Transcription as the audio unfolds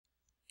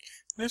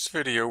In this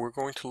video, we're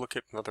going to look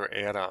at another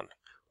add-on,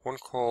 one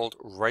called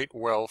Write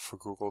Well for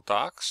Google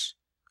Docs.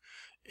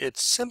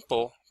 It's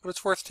simple, but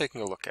it's worth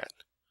taking a look at.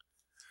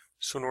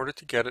 So in order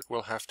to get it,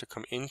 we'll have to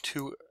come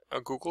into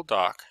a Google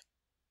Doc,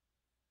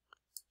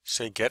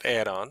 say Get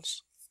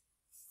Add-ons,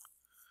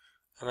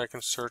 and I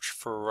can search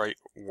for Write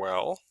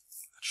Well.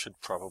 That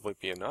should probably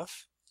be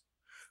enough.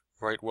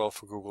 Write Well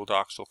for Google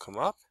Docs will come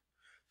up.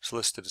 It's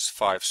listed as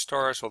 5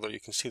 stars, although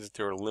you can see that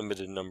there are a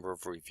limited number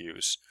of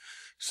reviews.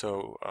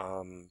 So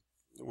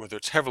whether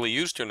it's heavily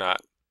used or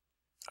not,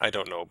 I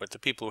don't know, but the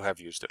people who have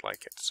used it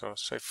like it. So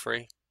say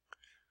free.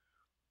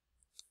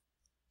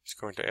 It's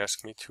going to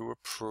ask me to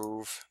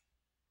approve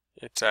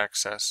its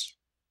access,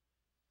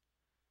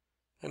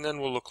 and then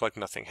will look like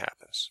nothing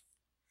happens.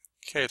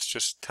 Okay, it's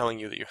just telling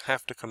you that you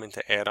have to come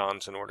into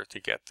add-ons in order to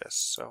get this.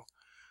 So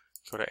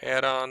go to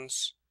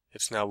add-ons.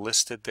 It's now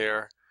listed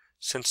there.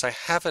 Since I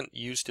haven't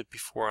used it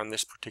before on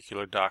this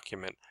particular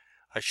document,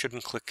 I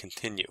shouldn't click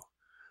continue.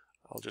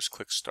 I'll just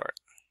click start.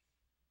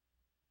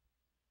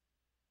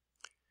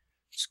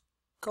 It's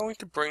going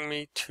to bring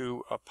me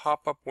to a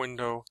pop-up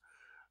window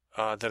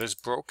that is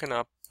broken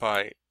up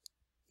by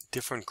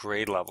different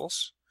grade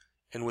levels,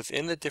 and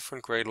within the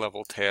different grade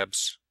level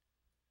tabs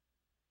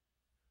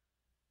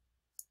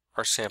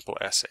are sample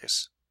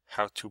essays.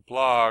 How to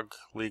blog,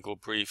 legal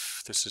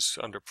brief. This is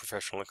under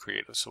professional and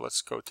creative, so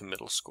let's go to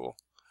middle school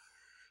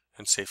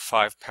and say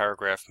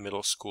 5-paragraph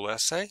middle school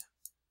essay.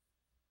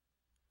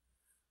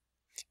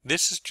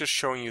 This is just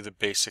showing you the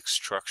basic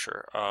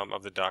structure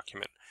of the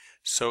document.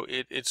 So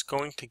it's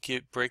going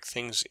to break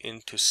things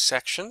into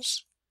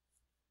sections.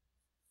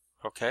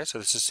 Okay, so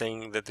this is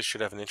saying that this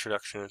should have an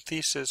introduction and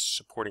thesis,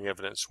 supporting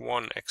evidence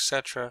 1,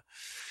 etc.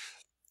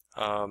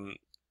 There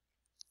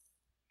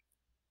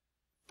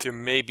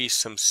may be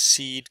some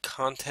seed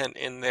content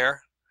in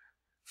there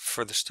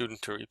for the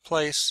student to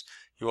replace.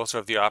 You also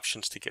have the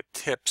options to get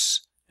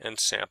tips and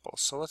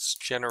samples. So let's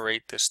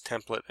generate this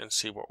template and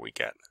see what we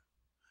get.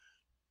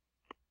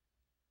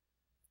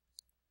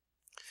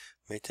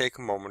 May take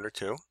a moment or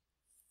two.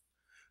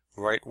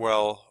 Write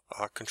Well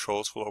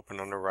controls will open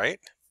on the right.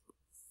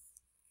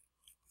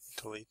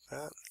 Delete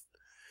that.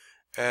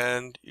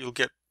 And you'll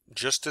get,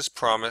 just as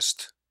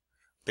promised,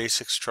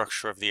 basic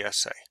structure of the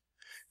essay.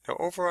 Now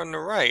over on the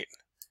right,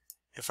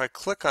 if I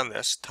click on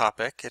this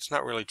topic, it's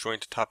not really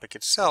joined to topic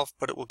itself,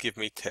 but it will give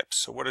me tips.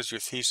 So what is your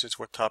thesis?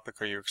 What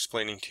topic are you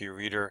explaining to your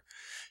reader?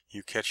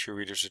 You catch your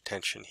reader's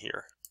attention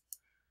here.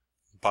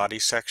 Body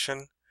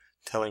section,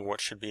 telling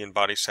what should be in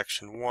body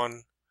section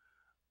 1,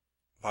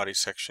 body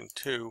section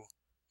 2,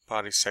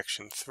 body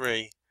section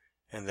 3,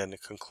 and then the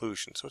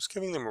conclusion. So it's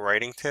giving them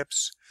writing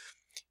tips.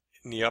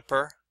 In the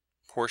upper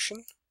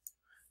portion,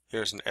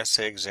 there's an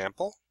essay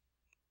example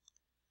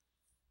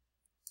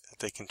that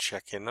they can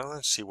check in on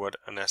and see what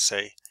an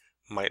essay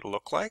might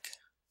look like.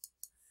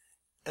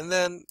 And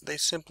then they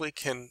simply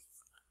can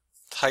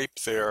type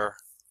their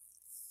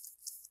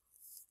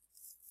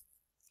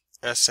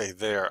essay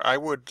there. I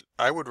would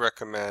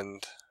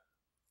recommend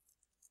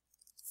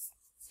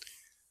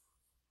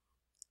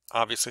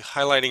obviously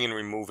highlighting and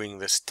removing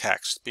this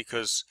text,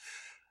 because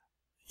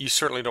you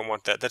certainly don't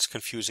want that. That's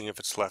confusing if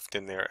it's left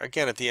in there.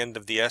 Again, at the end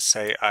of the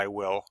essay, I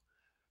will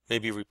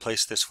maybe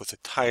replace this with a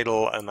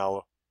title, and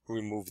I'll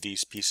remove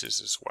these pieces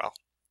as well.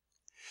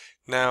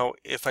 Now,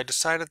 if I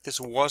decided this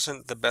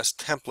wasn't the best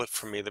template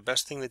for me, the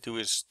best thing to do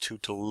is to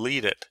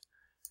delete it.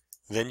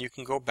 Then you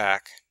can go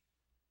back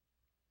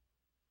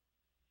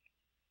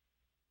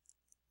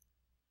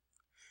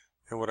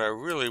and what I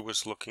really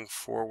was looking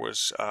for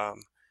was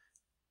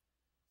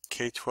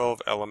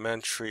K-12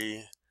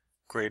 elementary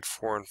grade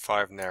 4 and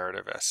 5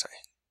 narrative essay.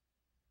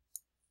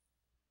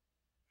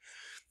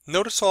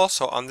 Notice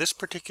also on this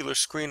particular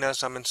screen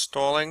as I'm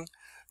installing,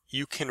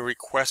 you can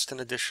request an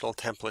additional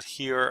template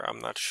here. I'm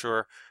not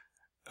sure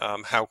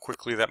how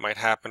quickly that might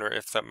happen or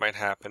if that might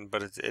happen,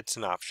 but it's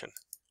an option.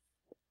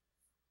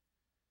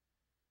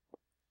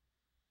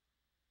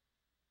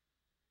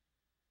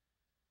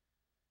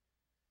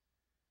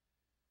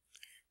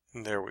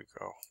 And there we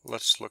go.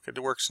 Let's look at it.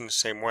 It works in the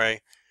same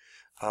way.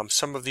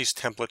 Some of these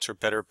templates are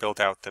better built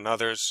out than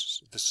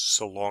others. This is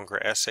a longer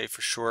essay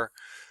for sure,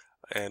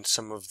 and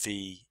some of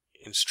the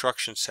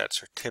instruction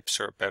sets or tips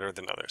are better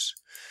than others.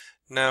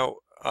 Now,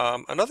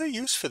 another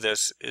use for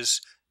this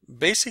is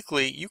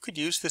basically you could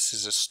use this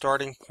as a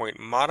starting point,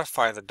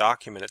 modify the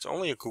document. It's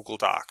only a Google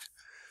Doc.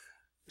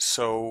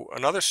 So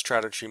another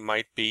strategy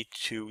might be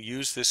to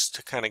use this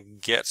to kind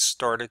of get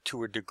started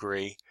to a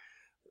degree,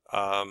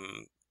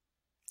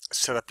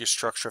 set up your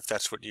structure if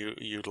that's what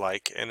you'd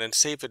like, and then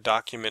save the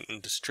document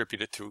and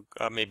distribute it through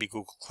maybe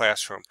Google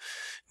Classroom.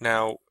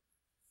 Now,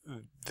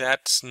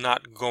 that's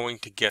not going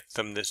to get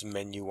them this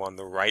menu on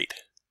the right,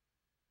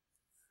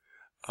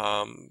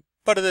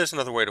 but it is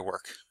another way to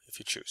work if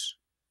you choose.